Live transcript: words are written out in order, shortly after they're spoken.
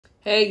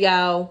Hey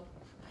y'all,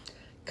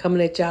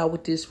 coming at y'all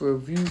with this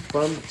review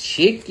from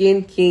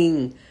Chicken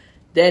King,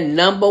 that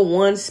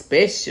 #1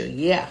 special.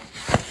 Yeah,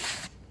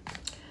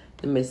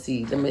 let me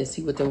see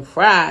what them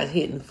fries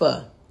hitting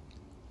for.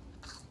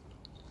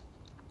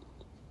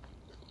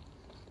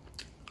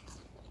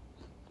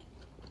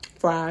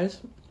 Fries,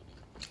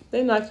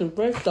 they nice and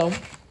fresh though.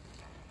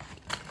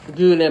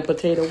 Good and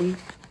potato wheat.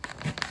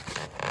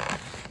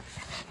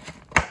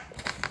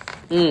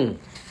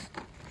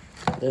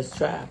 Let's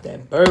try out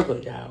that burger,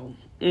 y'all.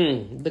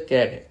 Look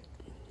at it.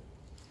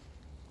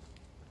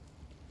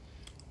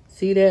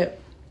 See that?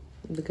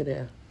 Look at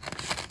that.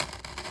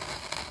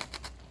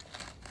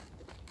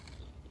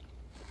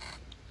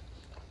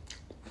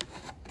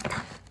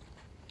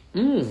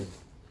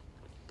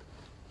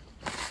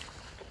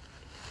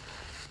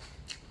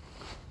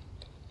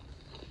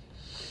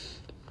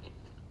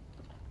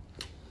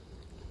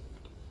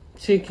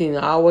 Chicken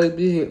always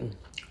be hitting.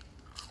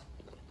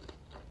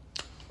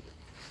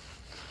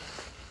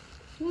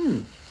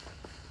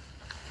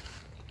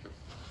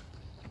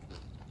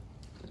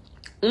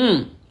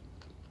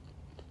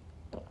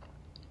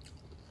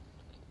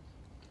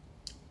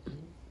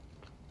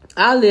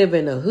 I live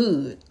in the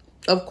hood.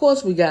 Of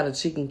course we got a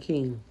Chicken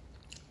King.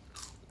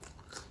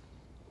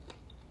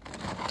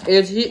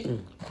 It's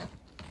hitting.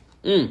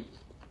 And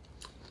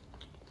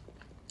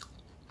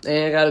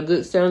I got a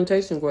good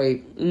sanitation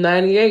grade.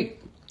 98.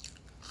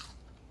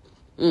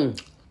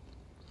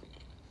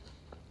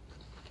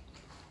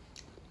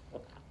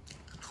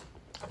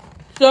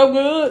 So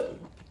good.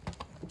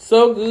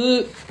 So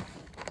good.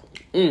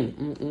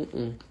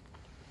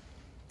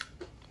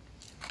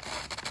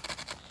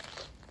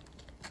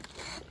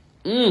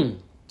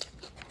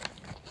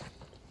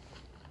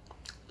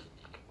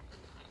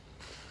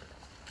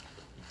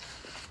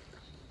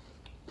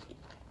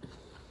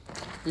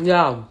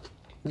 Y'all,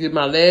 get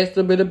my last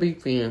little bit of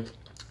beef in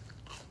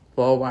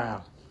for a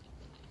while.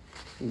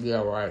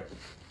 Yeah, right.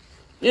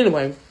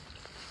 Anyway,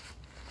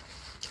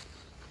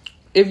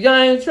 if y'all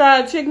ain't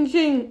tried Chicken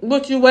King,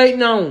 what you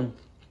waiting on?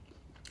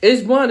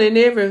 It's one in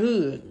every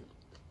hood.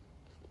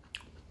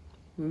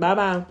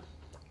 Bye-bye.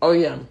 Oh,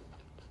 yeah.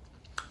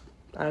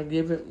 I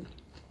give it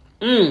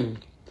 10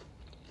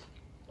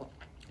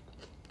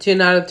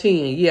 out of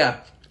 10. Yeah,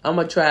 I'm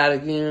going to try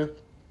it again.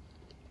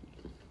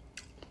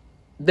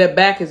 That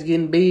back is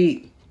getting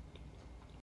big.